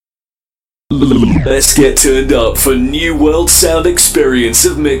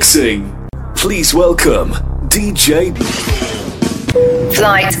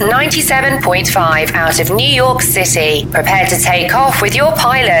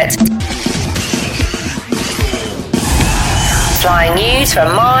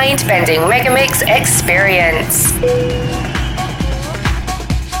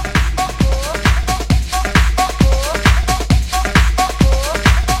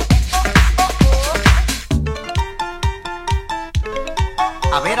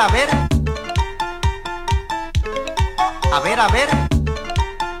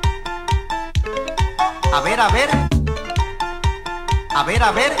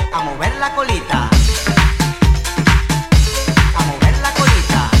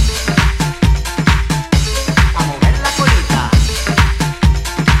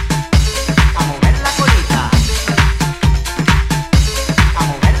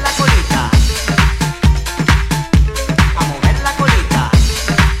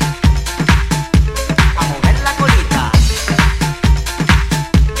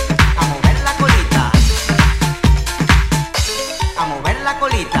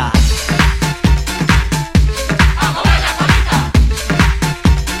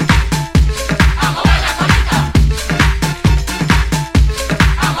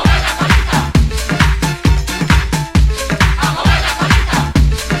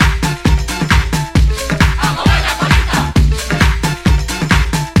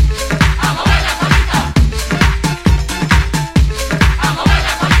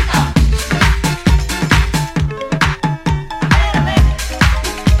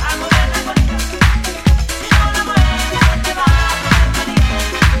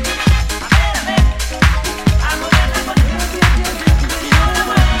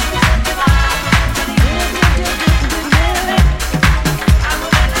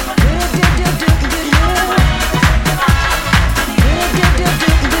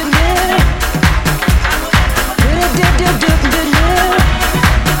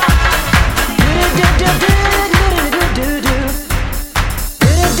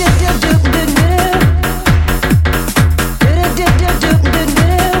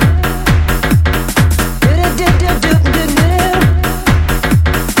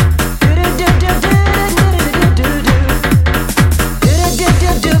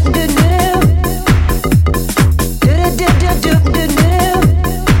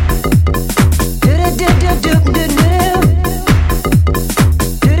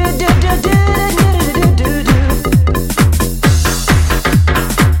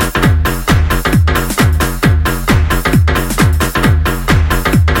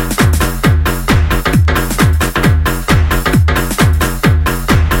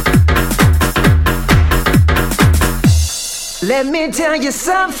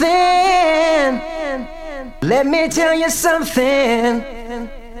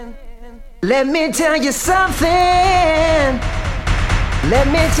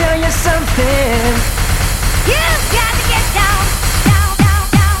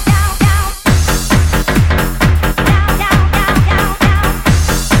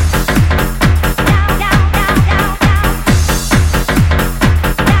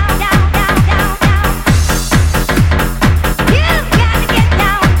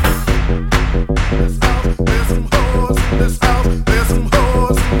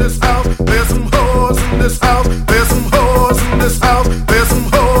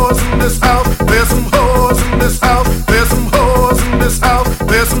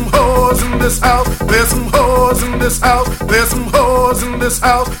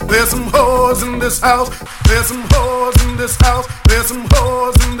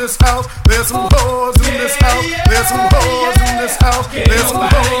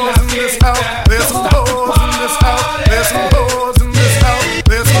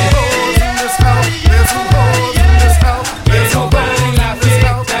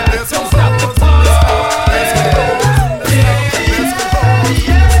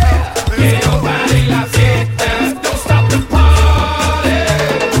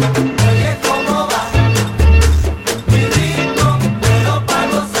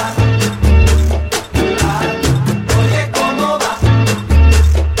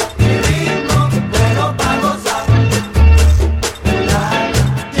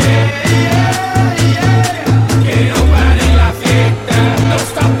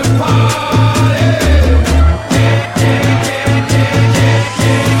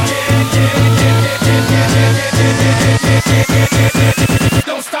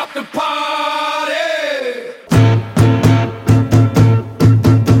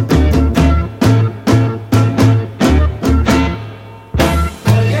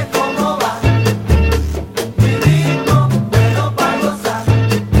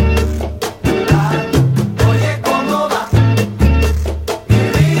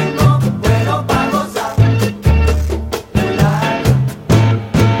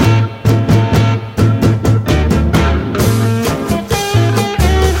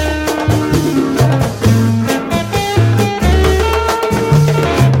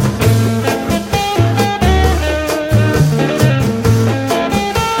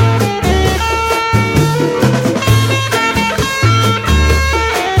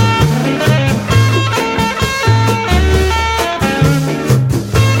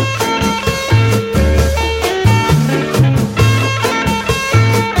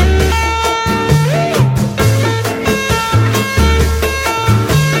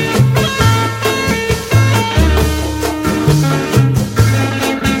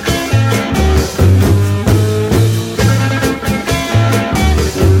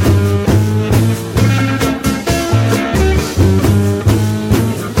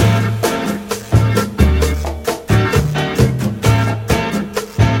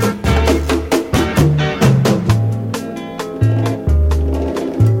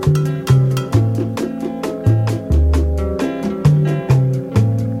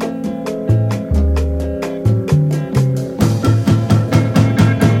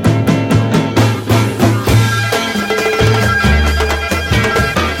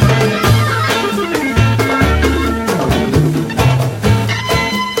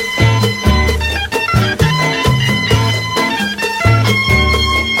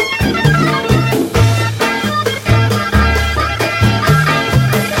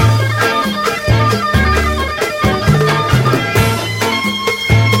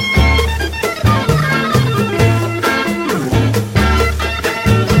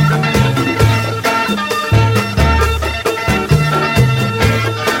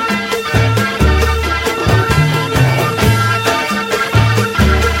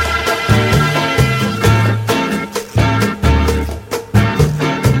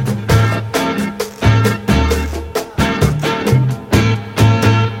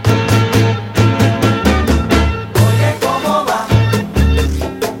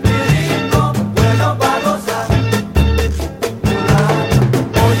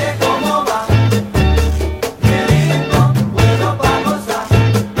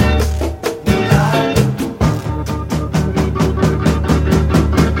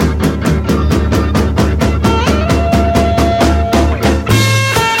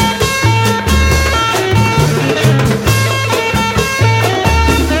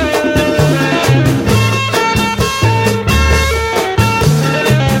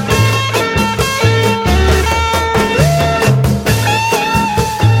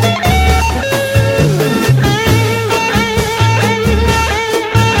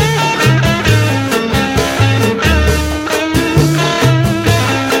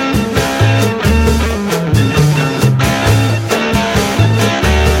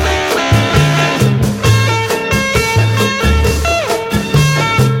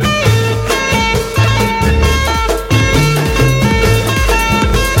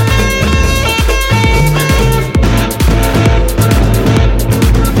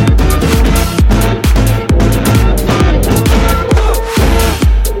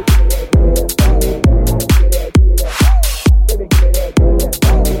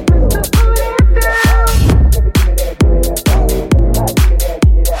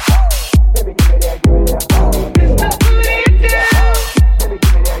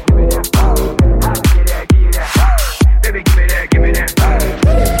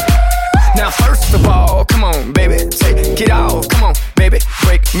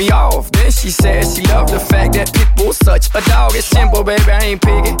much. A dog is simple, baby, I ain't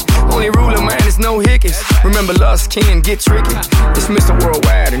picky. Only rule of man is no hickeys. Remember, lust can get tricky. It's Mr.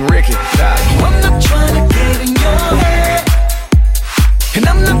 Worldwide and Ricky. I'm not trying to get in your head, and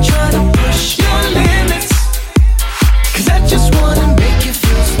I'm not trying to push your limits, 'cause I just wanna make you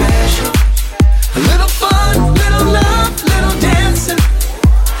feel special. A little fun, little love, little dancing.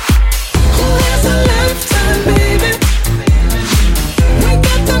 Who has a lifetime, baby? We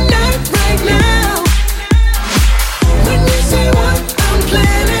got the night right now. When you say what I'm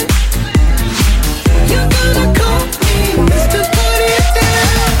planning, you're gonna call me Mr. Put It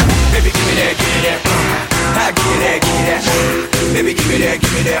Down. Baby, give me that, give me that. I give you that, give me that. Baby, give me that,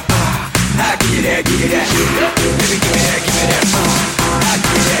 give me that. I give you that, give me that. Baby, give me that, give me that. I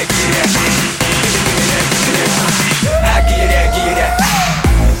give you that, give me that. I give you that, give you that.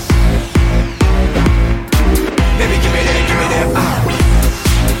 Baby, give me that, give me that.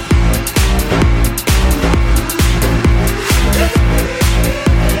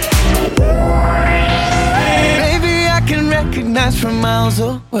 Baby, I can recognize from miles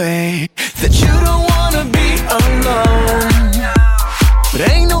away that you don't wanna be alone, but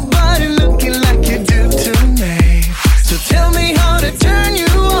ain't nobody looking like you do tonight. So tell me how to turn you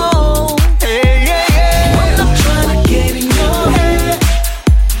on. Hey, yeah, yeah. I'm not trying to get in your head,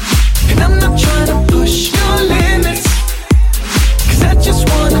 and I'm not trying to push your limits, 'cause I just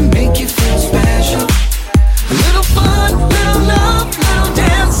wanna make you feel special. A little fun, little love, little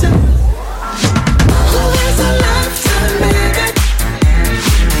dancing. Who has a lifetime, baby?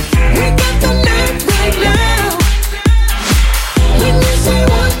 We got the night right now. When you say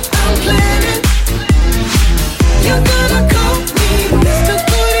what I'm planning, you're gonna call me Mr.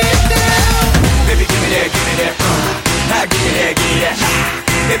 Put It Down. Baby, give me that, give me that. I give you that, give you that.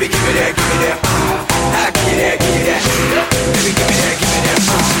 Baby, give me that, give me that. I give you that, give you that. Baby, give me that, give me that.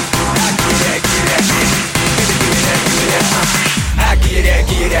 I give you that, give you that. Baby, give me that, give me that. I give you that,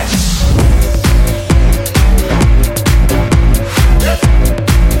 give you that.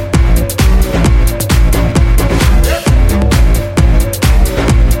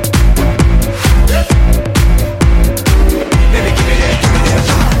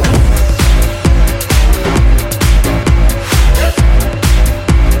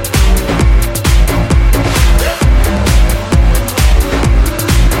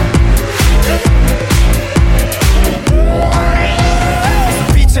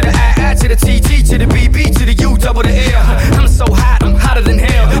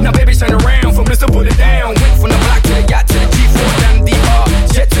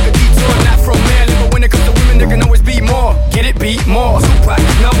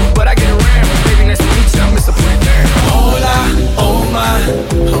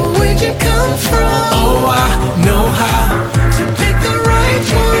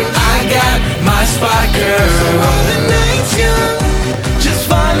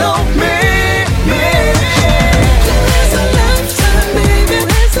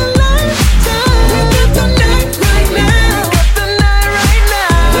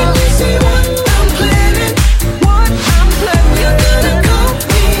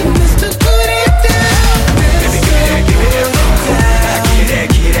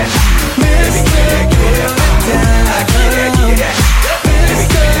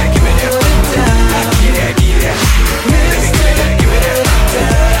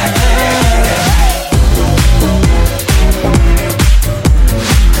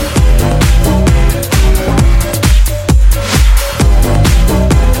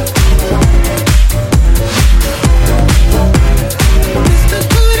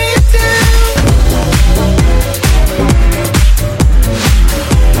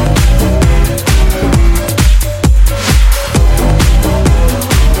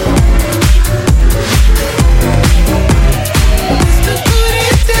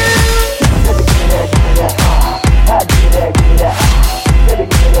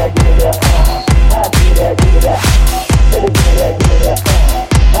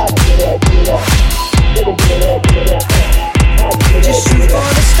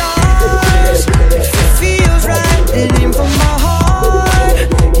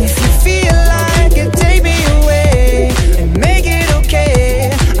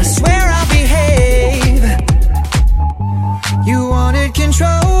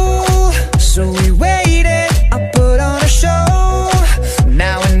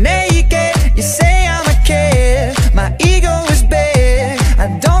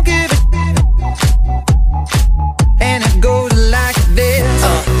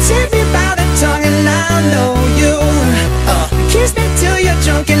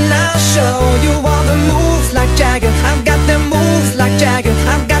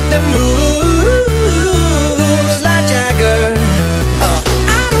 I've got the moves like Jagger.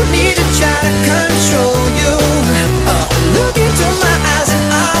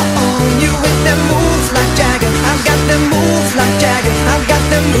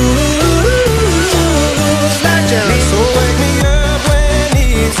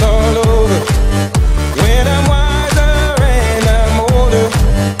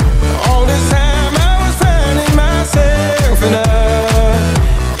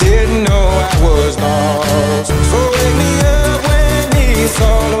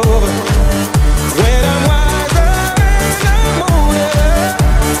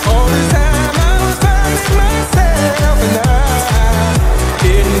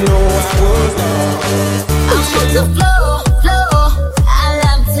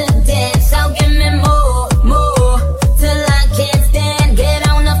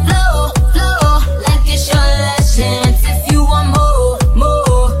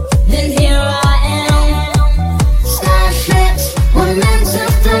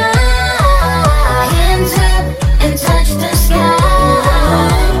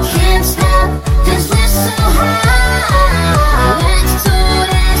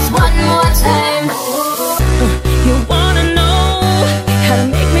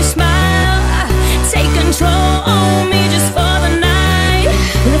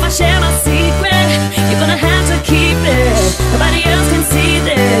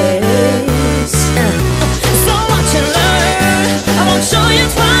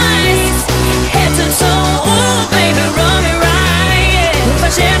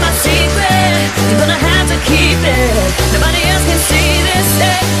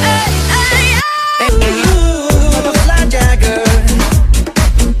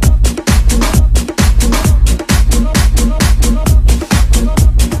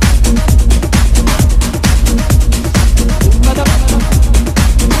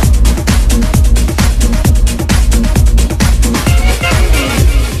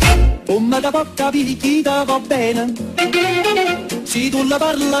 Come da può capire chi ti va bene, se tu la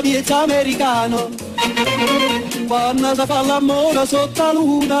parla piezza americano, quando si fa l'amore sotto la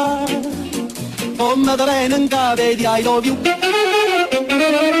luna, come da bene in cave di I love you.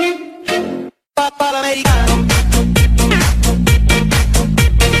 Papà l'americano.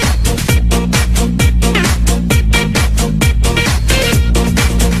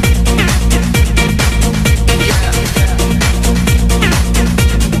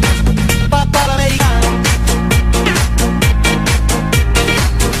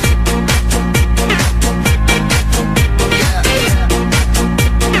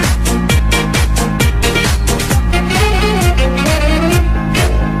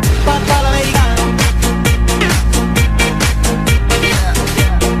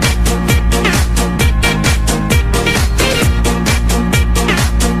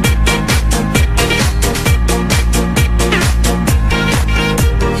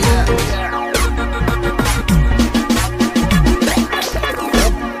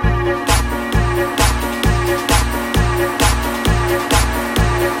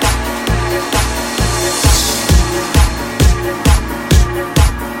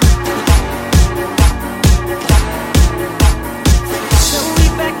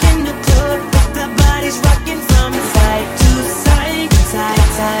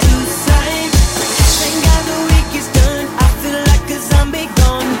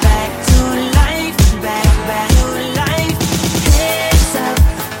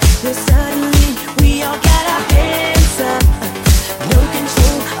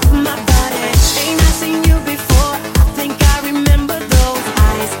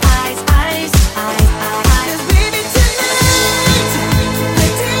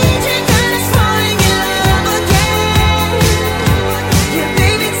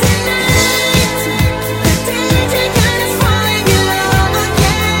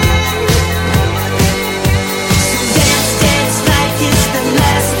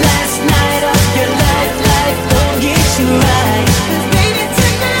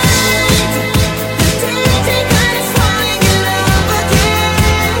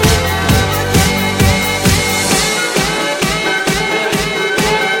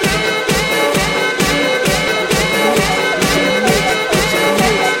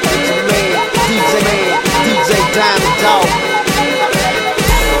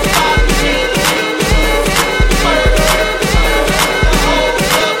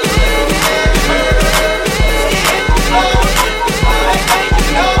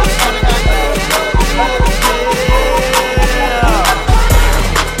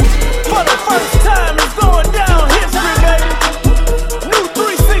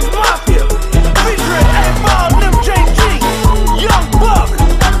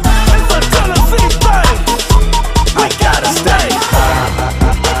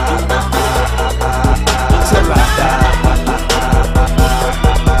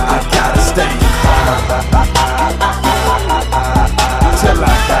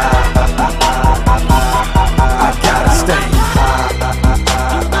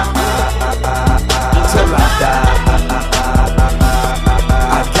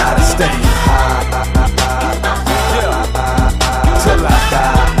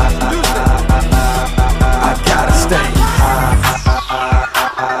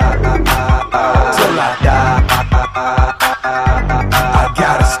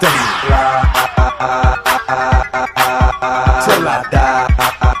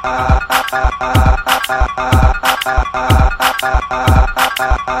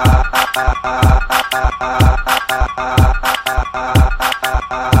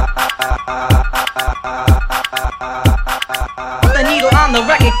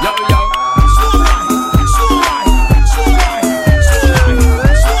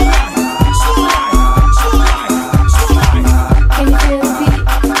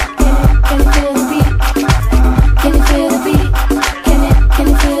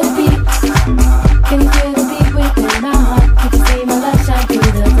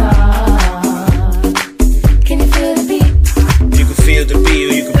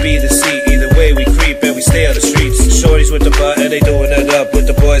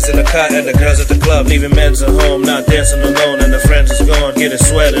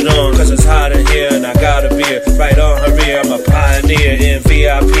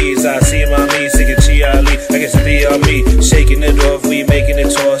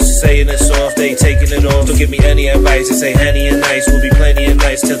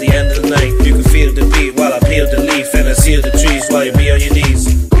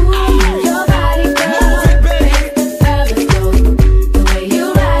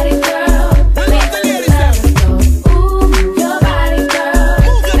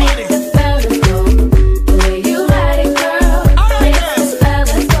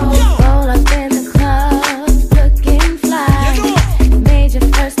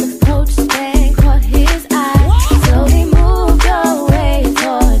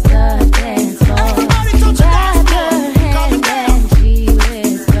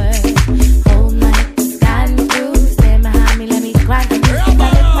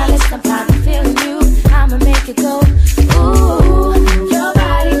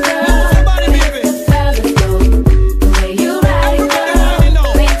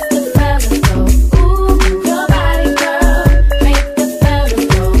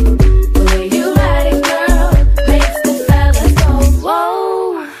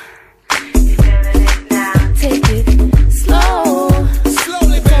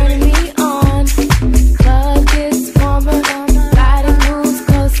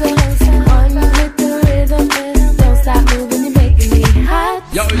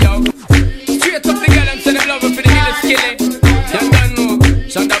 yo. Straight up the girl and say them love her for the hill skilly. You don't know,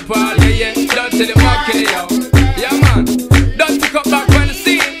 Shonda Paul, yeah, don't tell the market, yo. Yeah, man, don't pick up back when the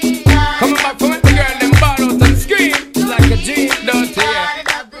scene. Coming back from when the girl them ball out and scream. It's like a dream, don't you, yeah.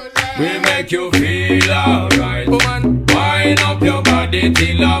 We make you feel alright, woman. Wind up your body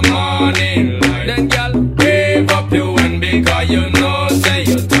till the morning light. Then, girl, wave up your hand because you know say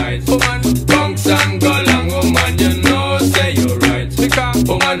you're tight. Woman, bounce and go long, woman, you know say you're right. Because,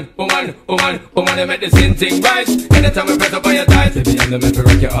 woman, they make the same thing right. Anytime I press up on your thighs, baby, I'm the man to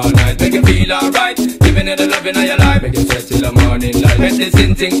rock you all night. Make you feel alright, giving you the loving of your life. Make you sweat till the morning light. Make the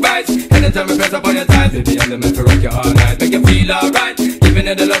same thing right. Anytime I press up on your thighs, baby, I'm the man to rock you all night. Make you feel alright, giving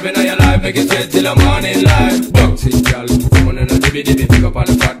you the loving of your life. Make you sweat till the morning light. Bounce it, girl. Woman on a dibby, pick up on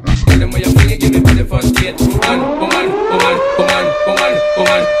the front. Tell them where you're bringing, give me for the first date. And woman.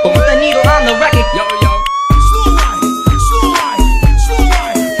 Put the needle on the record. Yo.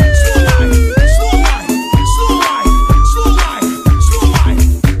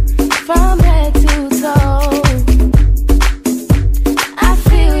 From head to toe, I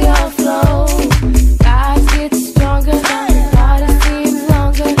feel your flow. Eyes get stronger, body seems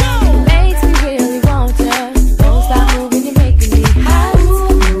longer. Makes me really want ya. Don't stop moving, you're making me hot.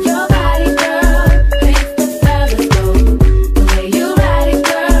 Your body, girl, makes the fellas go. The way you ride it,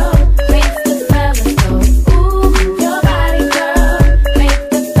 girl, makes the fellas go. Ooh, your body, girl, makes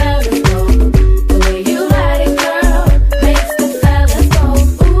the fellas go. The way you ride it, girl, makes the fellas go.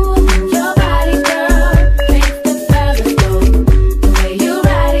 Ooh, your body, girl, makes the fellas go. The way you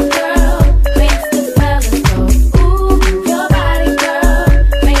ride it, girl, makes the fellas go. Ooh, your body, girl,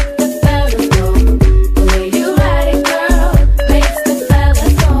 makes the fellas go. The way you ride it, girl, makes the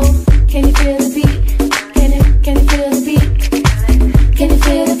fellas go. Can you feel the beat? Can you feel the beat? Can you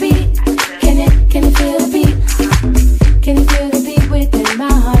feel the beat? Can you feel the beat? Can you feel the beat within my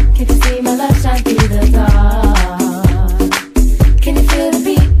heart? Can you see my love shine through the dark? Can you feel the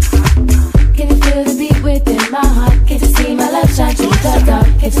beat? Can you feel the beat within my heart? Can you see my love shine through the dark?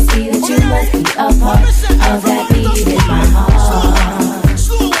 Can you see that you must be a part of that beat in my heart?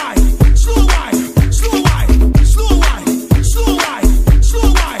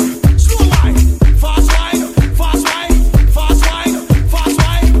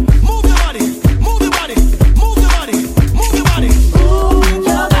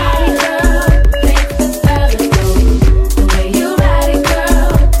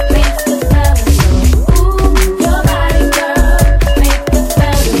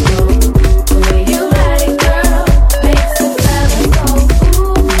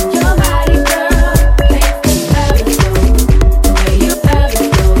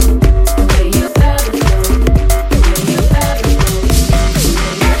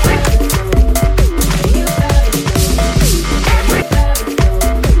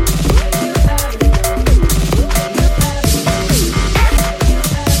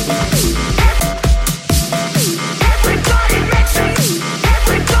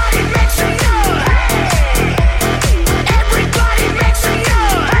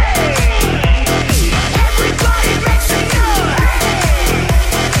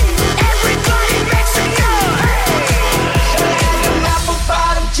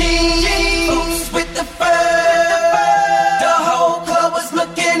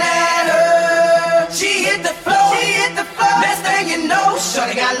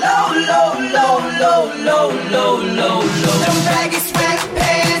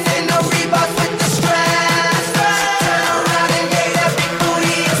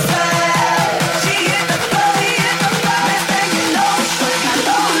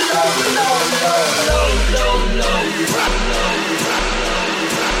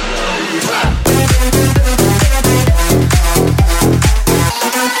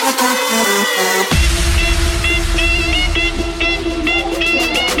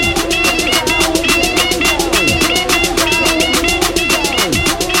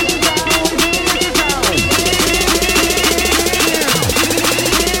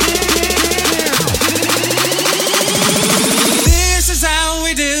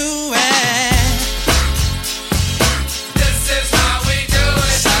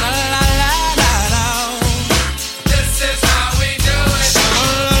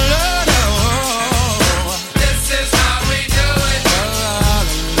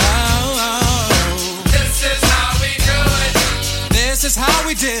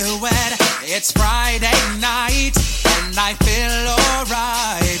 It's Friday night and I feel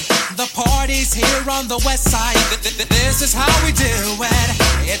alright. The party's here on the west side. This is how we do it.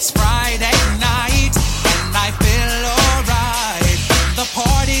 It's Friday night and I feel alright. The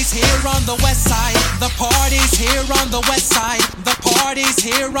party's here on the west side. The party's here on the west side. The party's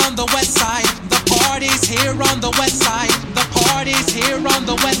here on the west side. The party's here on the west side. The party's here on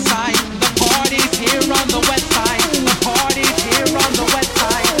the west side. The party's here on the west side. The party's here on the west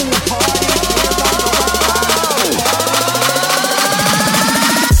side. The party's here on the west side.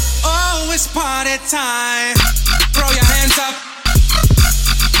 Oh, it's party time. Throw your hands up.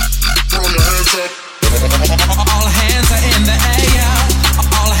 Throw your hands up. All hands are in the air.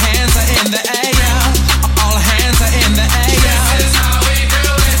 All hands are in the air. All hands are in the air. This is how we do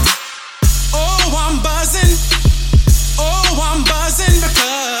it. Oh, I'm buzzing. Oh, I'm buzzing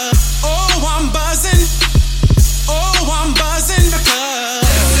because. Oh, I'm buzzing. Oh, I'm buzzing because.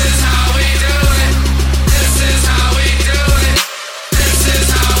 This is how we do it. This is how we do it. This is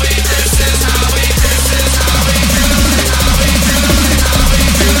how we. This is how we. This is how we do it. How we do it. How we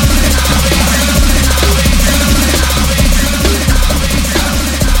do it. How we do it.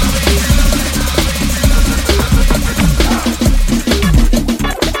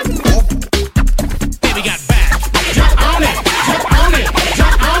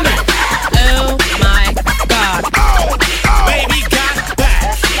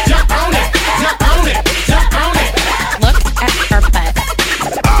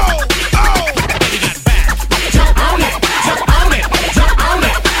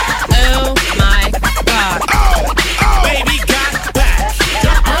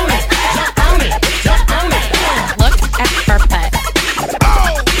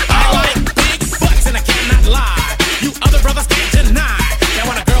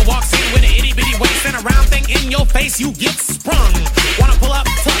 You get sprung. Wanna pull up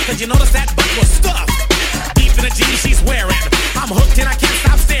tough, cause you notice that butt was stuffed. Deep in the jeans she's wearing. I'm hooked and I can't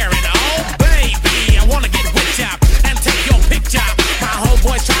stop staring. Oh baby, I wanna get with ya and take your picture. My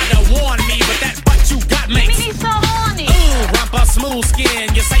homeboys tried to warn me, but that butt you got makes me so horny. Ooh, rumpa smooth skin.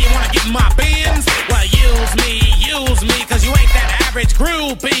 You say you wanna get in my bins? Well, use me, cause you ain't that average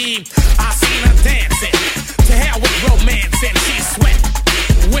groupie. I seen her dancing. To hell with romance and she's sweat,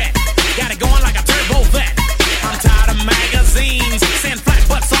 wet. Got it going like a turbo vet. I'm tired of magazines saying flat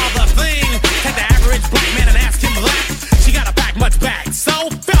butts all the thing. Take the average black man and ask him that. She got a back much back. So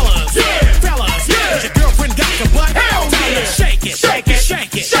fellas, fellas, has your girlfriend got your butt? Hell tell her shake it, shake it,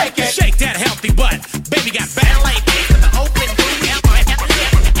 shake it, shake it, shake that healthy butt. Baby got back. With the open baby got back.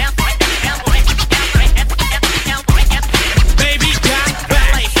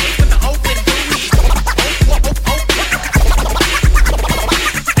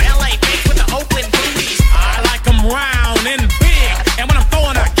 With the open round and big, and when I'm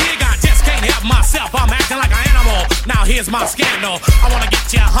throwing a gig, I just can't help myself. I'm acting like an animal. Now here's my scandal. I wanna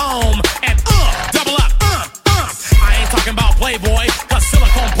get you home and double up. I ain't talking about Playboy, cause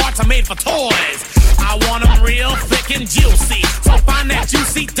silicone parts are made for toys. I want them real thick and juicy, so find that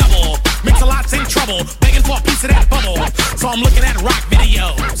juicy double. Mix-a-lot's in trouble, begging for a piece of that bubble. So I'm looking at rock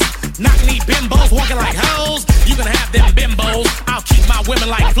videos. Knock-knee bimbos walking like hoes. You can have them bimbos. I'll keep my women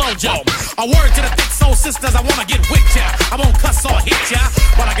like Flojo. A word to the thick soul sisters, I wanna get with ya. I won't cuss or hit ya,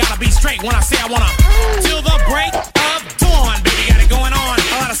 but I gotta be straight when I say I wanna. Till the break of dawn, baby, got it going on.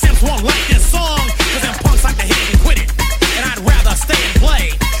 A lot of simps won't like this song, cause them punks like to hit and quit it. And I'd rather stay and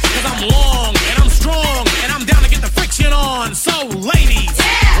play, cause I'm long and I'm strong, and I'm down to get the friction on. So ladies,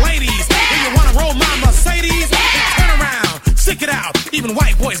 ladies, if you wanna roll my Mercedes, then turn around, stick it out. Even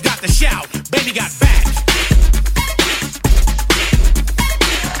white boys got the shout. Baby got back.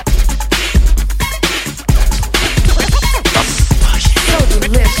 So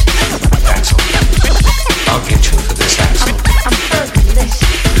delicious. I'll get you for this asshole. I'm burgerlicious.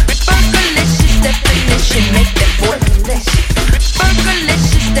 Burgerlicious definition, make them boys delicious.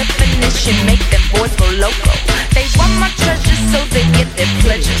 Burgerlicious definition, make them boys go loco. They want my treasures so they get their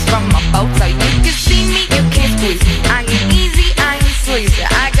pleasures from my boat. So you can see me, you can't squeeze me. I ain't easy, I ain't sleazy.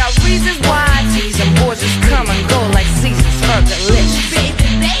 I got reasons why I tease them. Boys just come and go like seasons. Burgerlicious. Baby,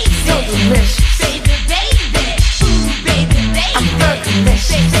 baby. So delicious. Baby, baby. Ooh, baby, baby. I'm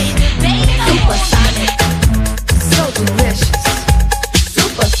burgerlicious. Baby, baby. Supersonic. So delicious.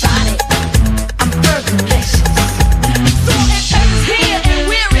 Supersonic. I'm burgerlicious. So it's here and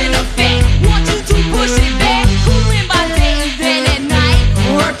we're in effect. Want you to push it back. Cooling by day and then at night.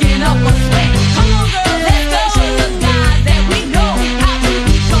 Working up a sweat. Come on, girl, let's go. Show the guys that we know how to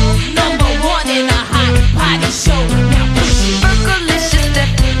become number one in a hot body show. Now push it. Burgerlicious.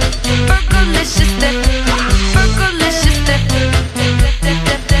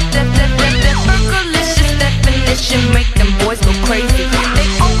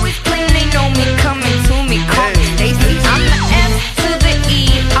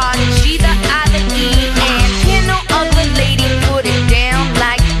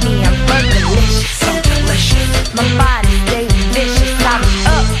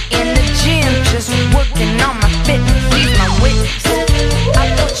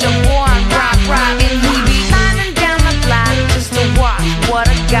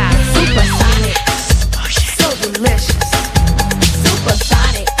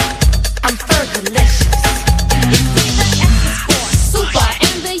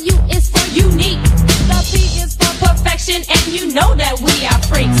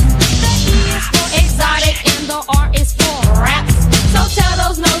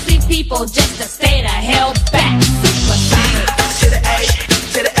 people just to stay the hell back. Supersonic. To the A,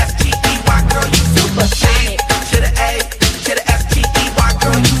 to the F-T-E-Y, girl, you Supersonic. to the A, to the F-T-E-Y,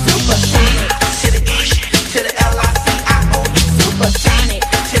 girl, you Supersonic. to the E, to the L-I-C-I-O, you Supersonic.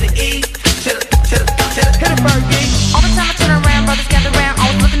 to the E, to the hit it, Fergie. All the time I turn around, brothers gather round,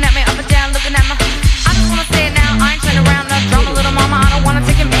 always looking at me up and down, looking at my. I just wanna say it now, I ain't turning around, no drama, little mama, I don't wanna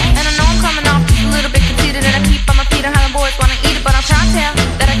take it back. And I know I'm coming off just a little bit conceited, and I keep on my feet on how the boys wanna eat it, but I'm trying to tell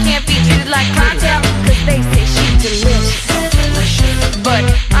that I can't be treated like clientele, cause they say she's delicious. But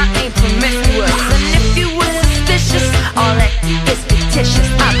I ain't promiscuous, and if you were suspicious, all that is fictitious.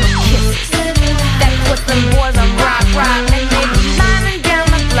 I put kisses. That's what them boys on rock, and they be lining down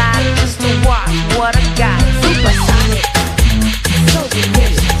the block just to watch what I got. Supersonic, so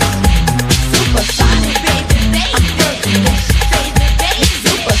delicious. Supersonic, baby, I'm so delicious.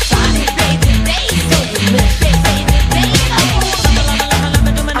 Supersonic, baby, so delicious.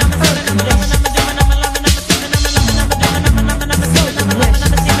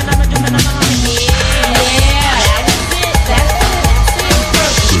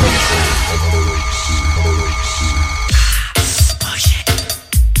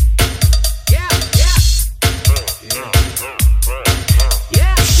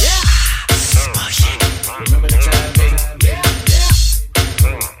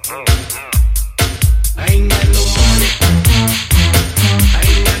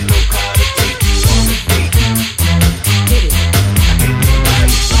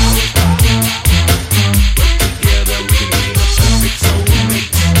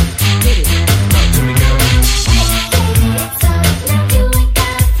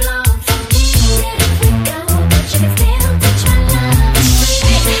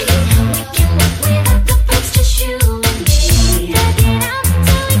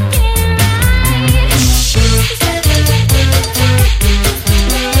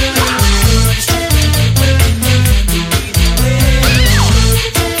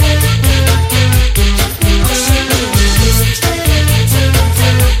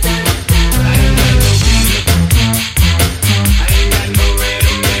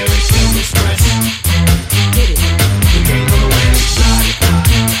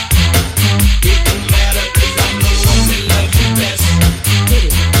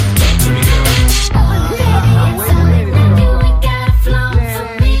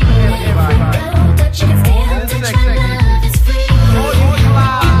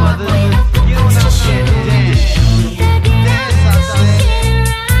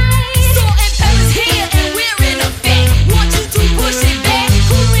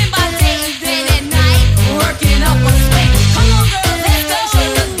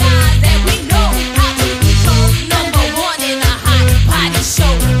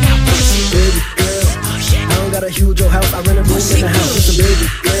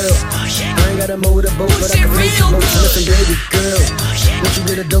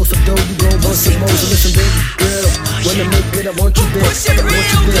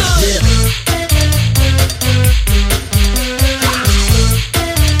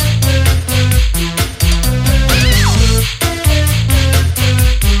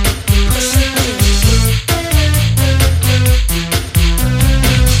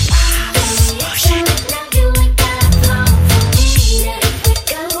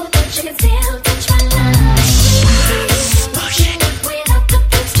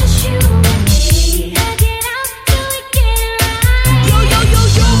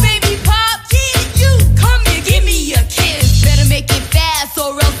 Yo, baby, pop.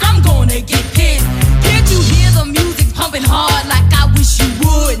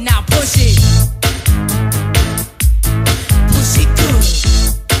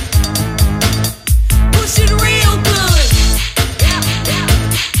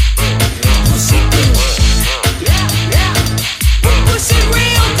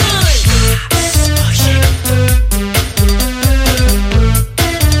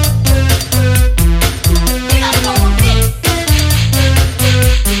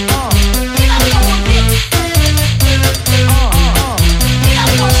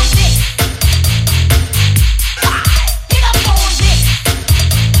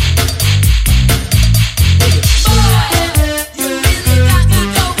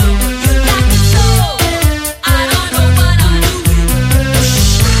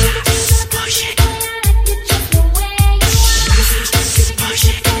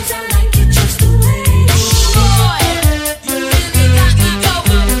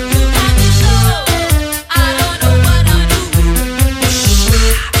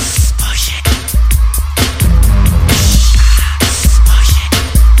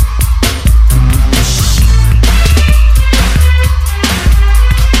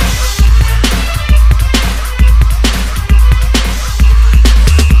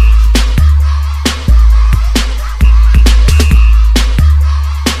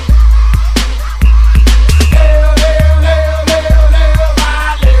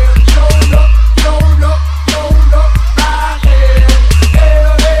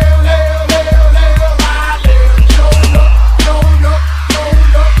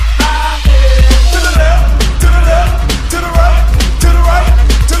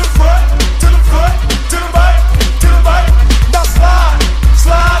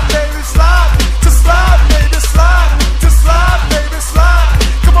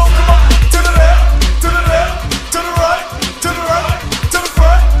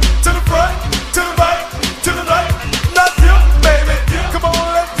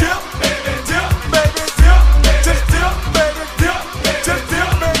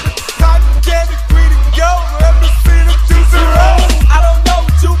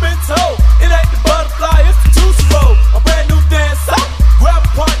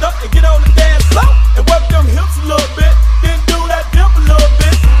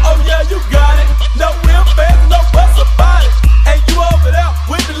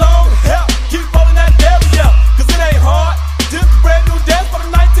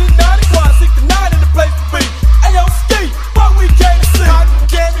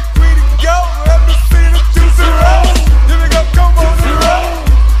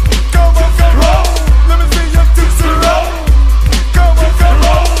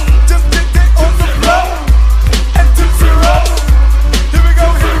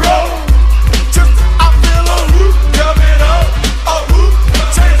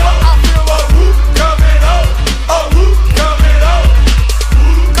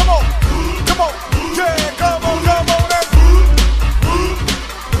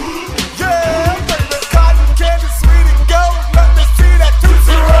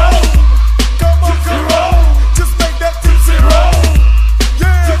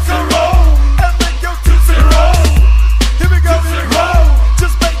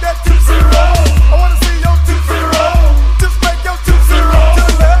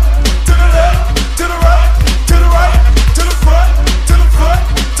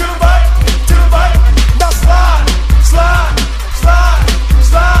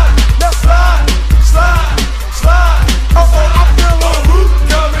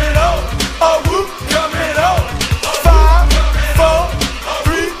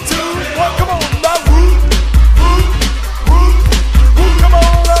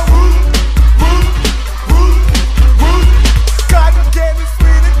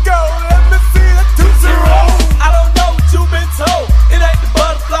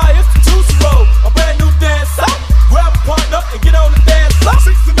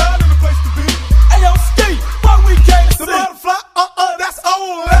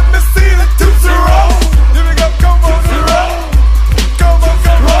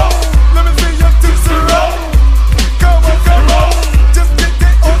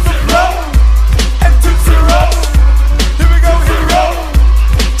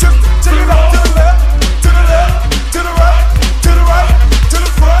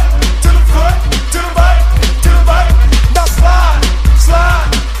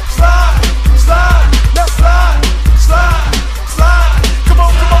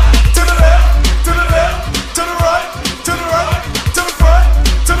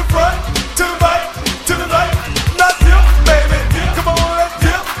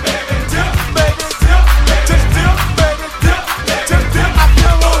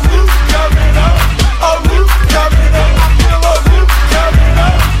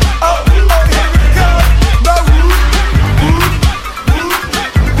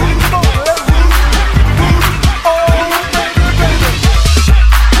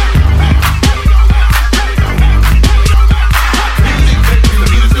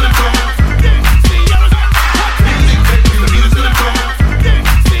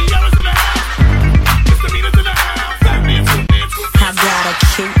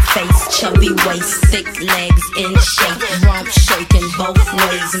 cute face, chubby waist, thick legs in shape, rump shaking both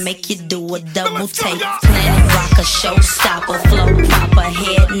ways, make you do a double take. Planet rocker, showstopper, flow proper,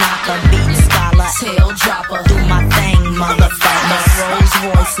 head knocker, beat scholar, tail dropper. Do my thing, motherfucker. Rolls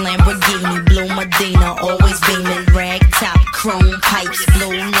Royce, Lamborghini, Blue Medina, always beaming, rag top, chrome pipes,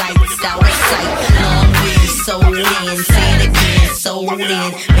 blue lights, out of sight. Long weed, sold in, say it again, sold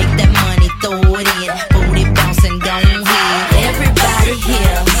in. Make that money, throw it in, booty bouncing, don't hit. Everybody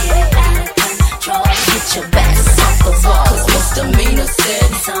here, get your backs off the wall, 'cause misdemeanor said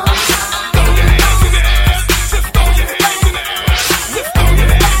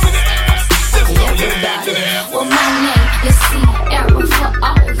Well, my name is Sierra for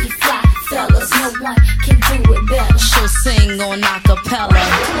all you fly fellas. No one can do it better. she'll sing on acapella.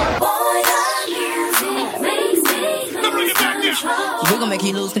 Boy, the music makes me lose control. We're gonna make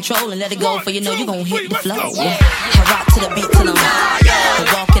you lose control and let it go, for you know you gon' hit the flow. I rock to the beat till I'm higher. The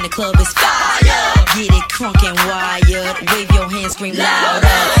walk in the club is fire. Get it crunk and wired. Wave your hands, scream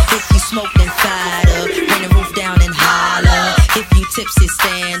louder. If you smoke, then fired up. Bring the roof down and holler. If you tipsy,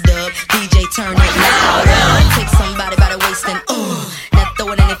 stand up. DJ, turn it louder. Take somebody by the waist and now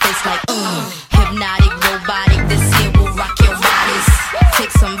throw it in their face like hypnotic, robotic. This here will rock your bodies.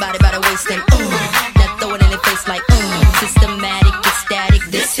 Take somebody by the waist and now throw it in their face like systematic, ecstatic.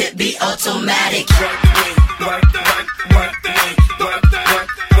 This hit be automatic. Work me, work, work, work me, work, work,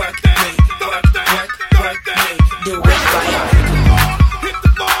 work me, work, work, work me. Do it right.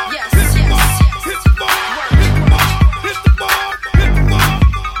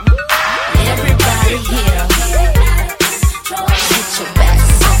 Everybody here, get your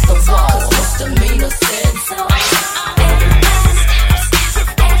backs off the wall, 'cause misdemeanor said so.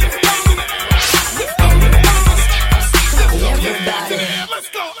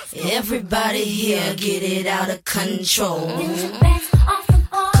 Everybody here, get it out of control,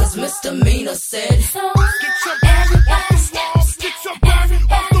 'cause misdemeanor said so. Everybody steps,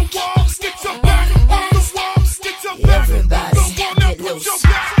 everybody kicks, everybody steps, Everybody get loose.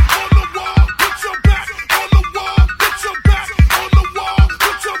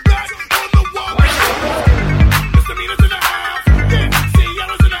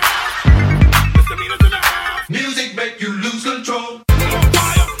 Music make you lose control.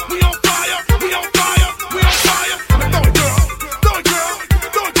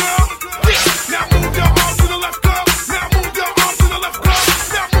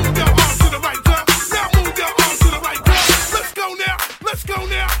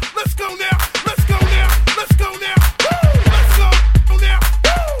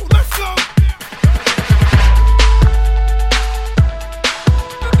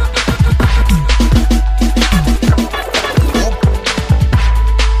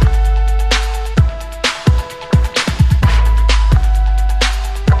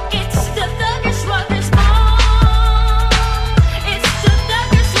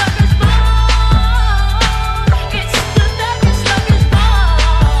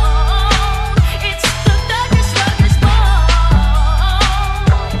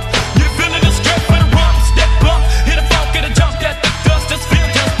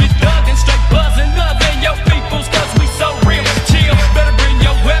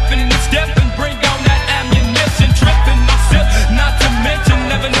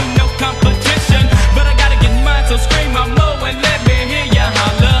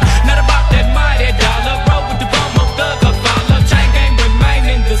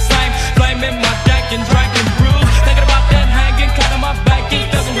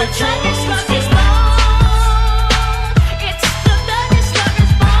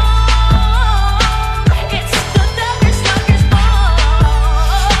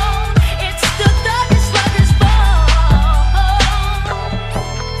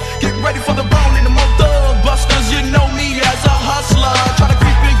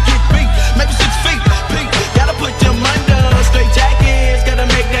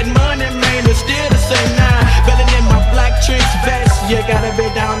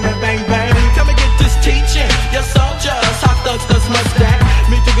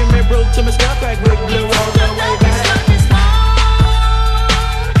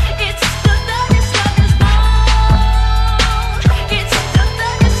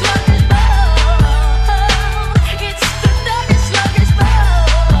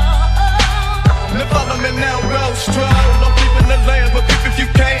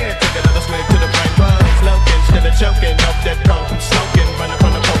 Choking off that pump, I'm smoking, running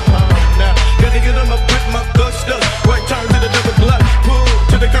from the pole now. Gotta get them up with my gusto. Right turn to the double blood, pull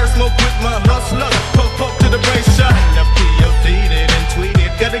to the curse, smoke with my hustler.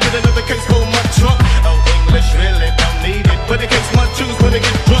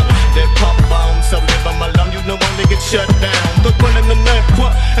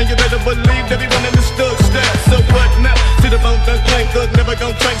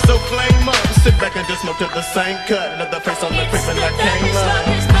 smoke to the same cut. Another face on the creep and I came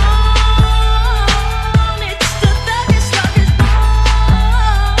up.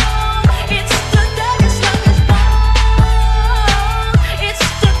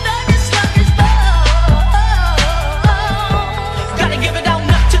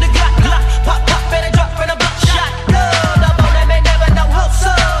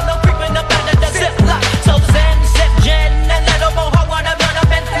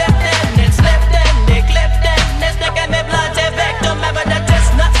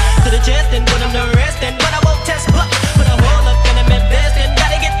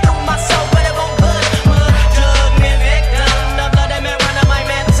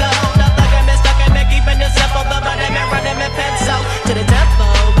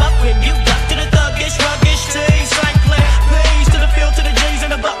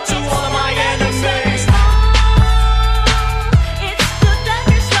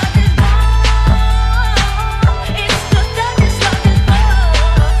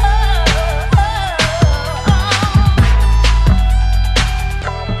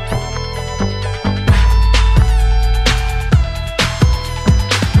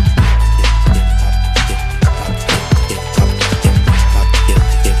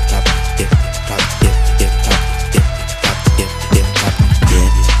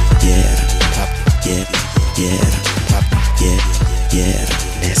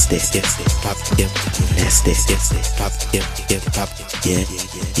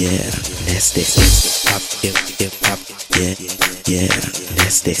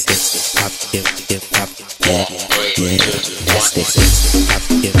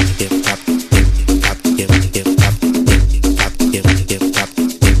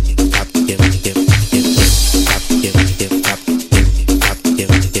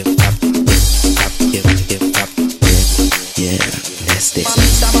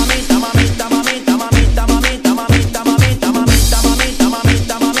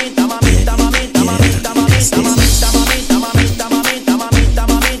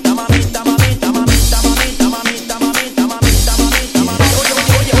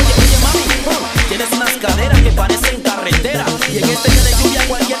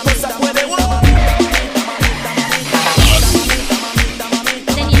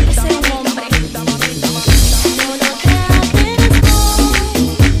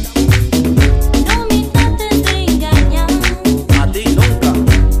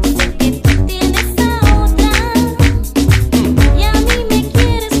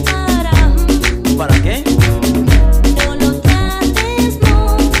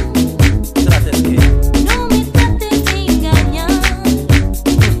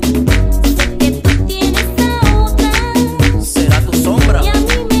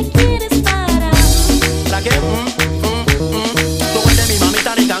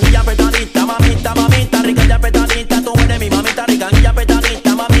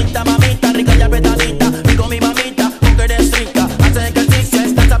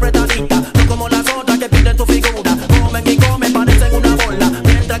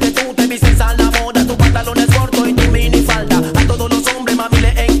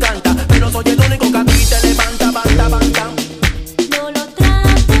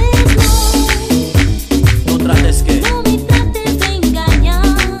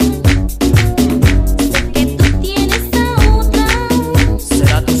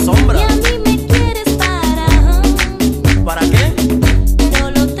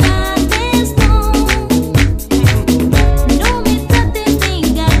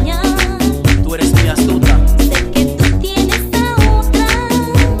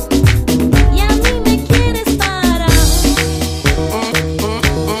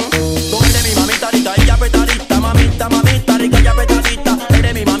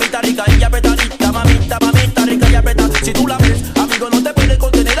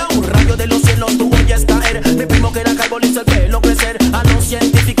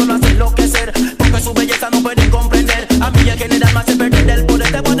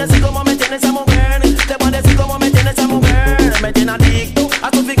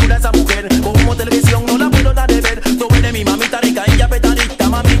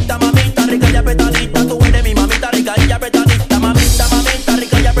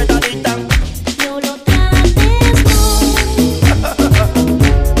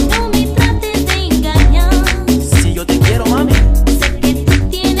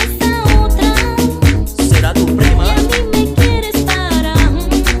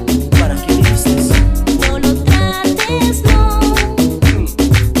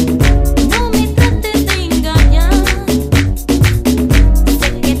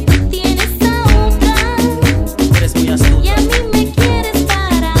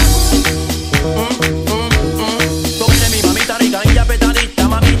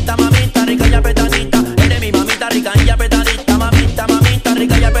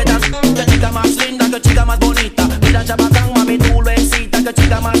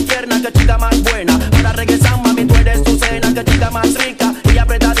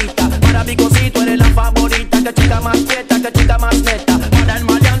 que chica más quieta, que chica más neta. Para el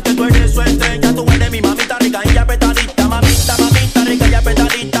maleante tú eres su estrella, tú eres mi mamita rica y apretadita. Mamita, mamita rica y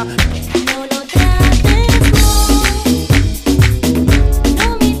apretadita.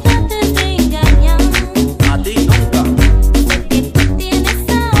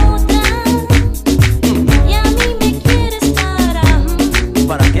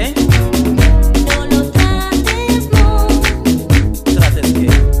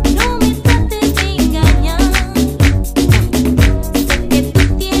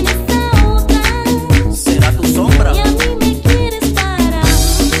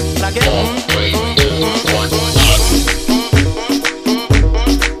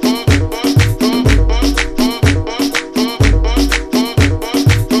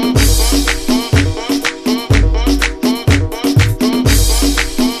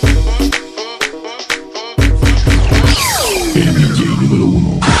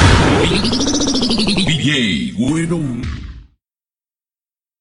 DJ Bueno